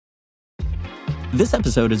This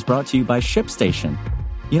episode is brought to you by ShipStation.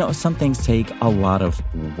 You know, some things take a lot of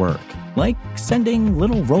work, like sending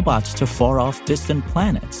little robots to far-off distant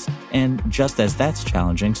planets. And just as that's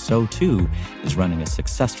challenging, so too is running a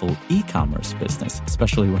successful e-commerce business,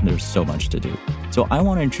 especially when there's so much to do. So I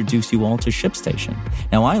want to introduce you all to ShipStation.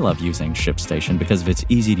 Now, I love using ShipStation because of its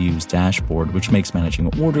easy-to-use dashboard, which makes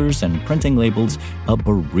managing orders and printing labels a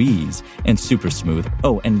breeze and super smooth.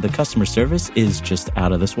 Oh, and the customer service is just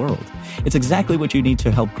out of this world. It's exactly what you need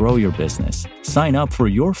to help grow your business. Sign up for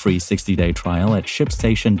your free 60-day trial at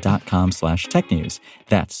shipstation.com/technews.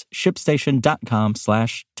 That's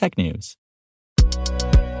shipstation.com/technews.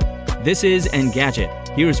 This is Engadget.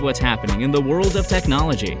 Here's what's happening in the world of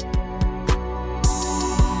technology.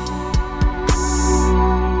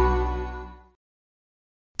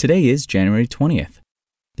 Today is January 20th.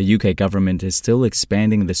 The UK government is still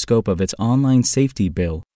expanding the scope of its online safety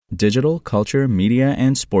bill. Digital, Culture, Media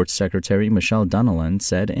and Sports Secretary Michelle Donnellan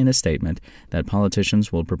said in a statement that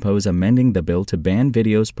politicians will propose amending the bill to ban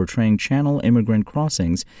videos portraying channel immigrant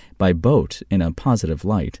crossings by boat in a positive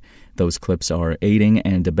light. Those clips are aiding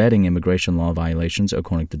and abetting immigration law violations,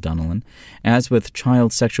 according to Donnellan. As with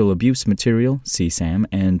child sexual abuse material, CSAM,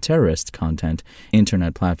 and terrorist content,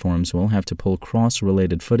 internet platforms will have to pull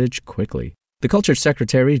cross-related footage quickly. The Culture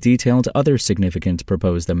Secretary detailed other significant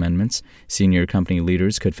proposed amendments. Senior company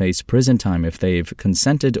leaders could face prison time if they've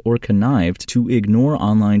consented or connived to ignore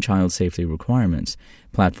online child safety requirements.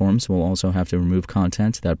 Platforms will also have to remove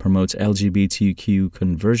content that promotes LGBTQ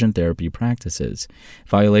conversion therapy practices.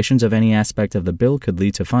 Violations of any aspect of the bill could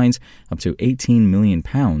lead to fines up to £18 million,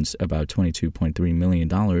 about $22.3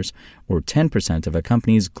 million, or 10% of a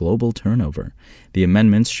company's global turnover. The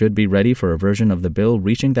amendments should be ready for a version of the bill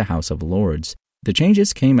reaching the House of Lords. The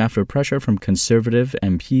changes came after pressure from conservative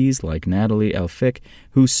MPs like Natalie Elphicke,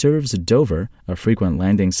 who serves Dover, a frequent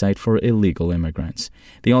landing site for illegal immigrants.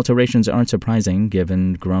 The alterations aren't surprising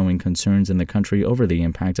given growing concerns in the country over the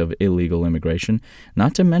impact of illegal immigration,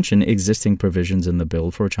 not to mention existing provisions in the bill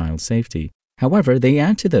for child safety. However, they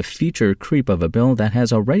add to the feature creep of a bill that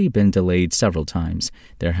has already been delayed several times.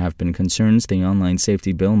 There have been concerns the online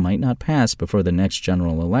safety bill might not pass before the next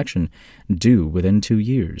general election, due within 2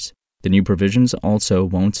 years. The new provisions also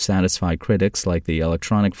won't satisfy critics like the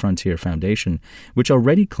Electronic Frontier Foundation, which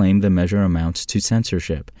already claim the measure amounts to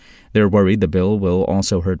censorship. They're worried the bill will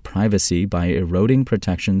also hurt privacy by eroding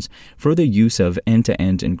protections for the use of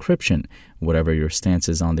end-to-end encryption. Whatever your stance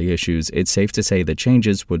is on the issues, it's safe to say the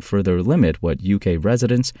changes would further limit what UK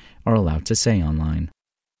residents are allowed to say online.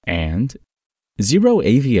 And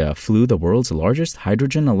ZeroAvia flew the world's largest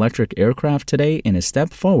hydrogen-electric aircraft today in a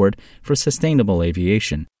step forward for sustainable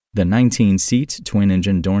aviation. The 19-seat,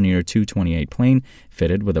 twin-engine Dornier 228 plane,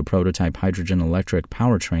 fitted with a prototype hydrogen-electric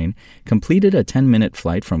powertrain, completed a 10-minute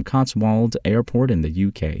flight from Cotswold Airport in the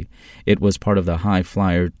UK. It was part of the High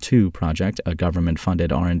Flyer 2 project, a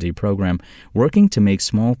government-funded R&D program working to make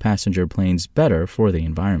small passenger planes better for the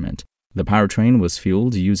environment. The powertrain was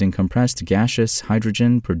fueled using compressed gaseous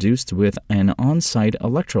hydrogen produced with an on-site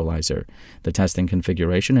electrolyzer. The testing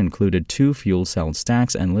configuration included 2 fuel cell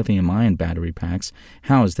stacks and lithium-ion battery packs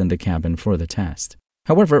housed in the cabin for the test.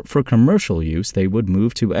 However, for commercial use, they would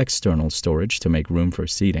move to external storage to make room for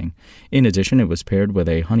seating. In addition, it was paired with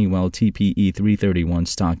a Honeywell TPE 331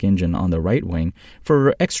 stock engine on the right wing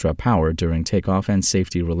for extra power during takeoff and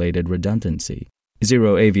safety-related redundancy.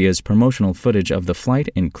 ZeroAvia's promotional footage of the flight,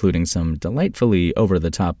 including some delightfully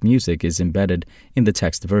over-the-top music, is embedded in the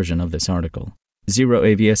text version of this article.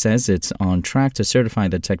 ZeroAvia says it's on track to certify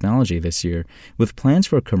the technology this year, with plans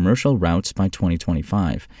for commercial routes by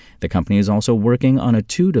 2025. The company is also working on a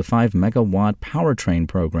 2 to 5 megawatt powertrain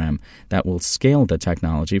program that will scale the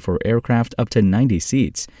technology for aircraft up to 90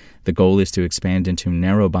 seats. The goal is to expand into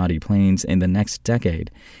narrow-body planes in the next decade.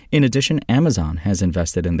 In addition, Amazon has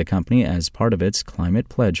invested in the company as part of its Climate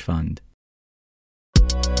Pledge Fund.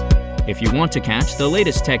 If you want to catch the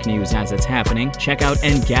latest tech news as it's happening, check out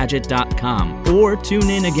Engadget.com or tune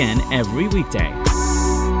in again every weekday.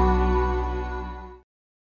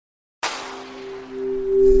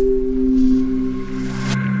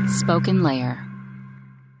 Spoken Layer.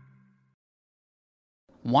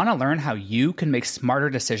 Want to learn how you can make smarter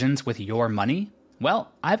decisions with your money?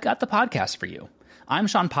 Well, I've got the podcast for you. I'm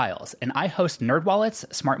Sean Piles, and I host NerdWallet's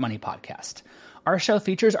Smart Money Podcast. Our show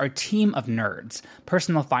features our team of nerds,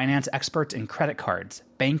 personal finance experts in credit cards,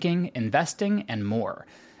 banking, investing, and more.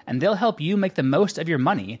 And they'll help you make the most of your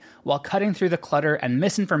money while cutting through the clutter and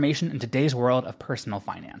misinformation in today's world of personal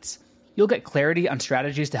finance. You'll get clarity on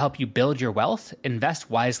strategies to help you build your wealth, invest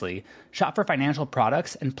wisely, shop for financial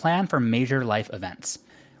products, and plan for major life events.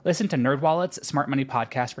 Listen to NerdWallet's Smart Money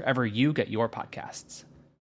Podcast wherever you get your podcasts.